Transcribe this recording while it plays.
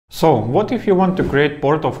So, what if you want to create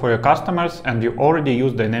portal for your customers and you already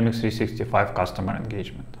use Dynamics 365 customer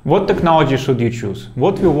engagement? What technology should you choose?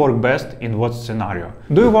 What will work best in what scenario?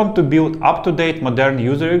 Do you want to build up-to-date modern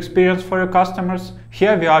user experience for your customers?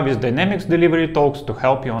 Here we are with Dynamics Delivery Talks to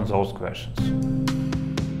help you on those questions.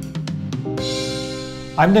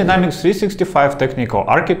 I'm Dynamics 365 technical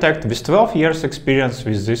architect with 12 years experience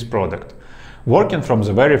with this product, working from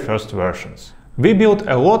the very first versions. We built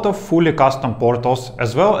a lot of fully custom portals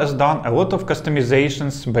as well as done a lot of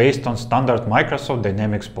customizations based on standard Microsoft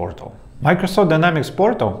Dynamics portal. Microsoft Dynamics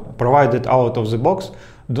portal, provided out of the box,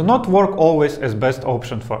 do not work always as best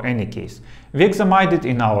option for any case. We examined it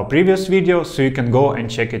in our previous video, so you can go and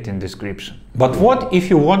check it in description. But what if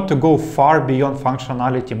you want to go far beyond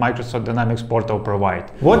functionality Microsoft Dynamics portal provide?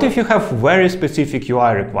 What if you have very specific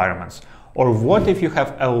UI requirements? Or what if you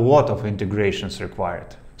have a lot of integrations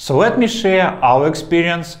required? So let me share our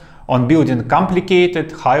experience on building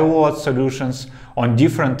complicated, high-load solutions on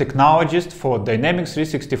different technologies for Dynamics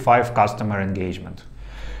 365 customer engagement.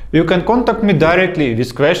 You can contact me directly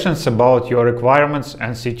with questions about your requirements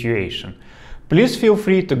and situation. Please feel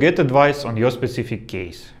free to get advice on your specific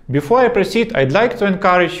case. Before I proceed, I'd like to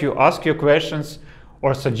encourage you to ask your questions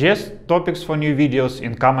or suggest topics for new videos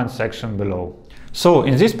in comment section below. So,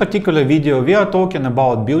 in this particular video, we are talking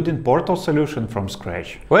about building portal solution from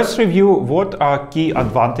scratch. Let's review what are key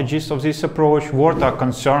advantages of this approach, what are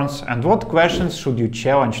concerns, and what questions should you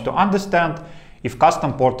challenge to understand if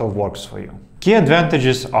custom portal works for you. Key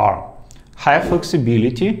advantages are high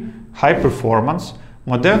flexibility, high performance,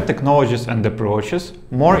 modern technologies and approaches,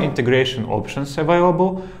 more integration options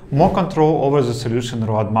available, more control over the solution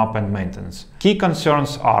roadmap and maintenance. Key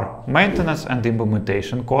concerns are maintenance and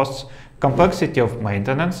implementation costs, complexity of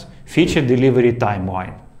maintenance, feature delivery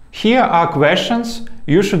timeline. Here are questions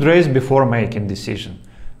you should raise before making decision.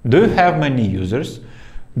 Do you have many users?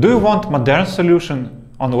 Do you want modern solution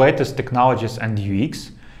on latest technologies and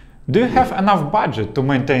UX? Do you have enough budget to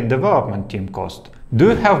maintain development team cost? Do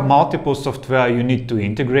you have multiple software you need to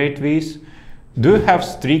integrate with? Do you have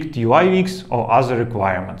strict UI UX or other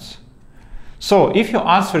requirements? So, if you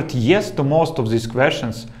answered yes to most of these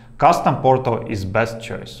questions, custom portal is best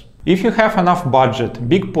choice. If you have enough budget,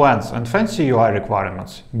 big plans and fancy UI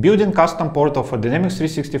requirements, building custom portal for Dynamics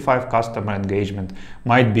 365 customer engagement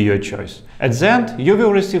might be your choice. At the end, you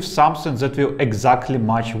will receive something that will exactly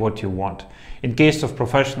match what you want, in case of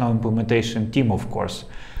professional implementation team of course.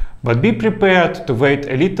 But be prepared to wait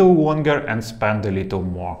a little longer and spend a little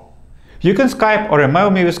more. You can Skype or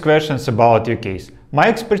email me with questions about your case. My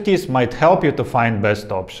expertise might help you to find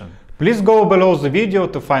best option. Please go below the video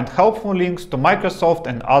to find helpful links to Microsoft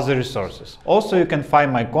and other resources. Also, you can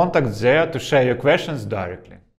find my contacts there to share your questions directly.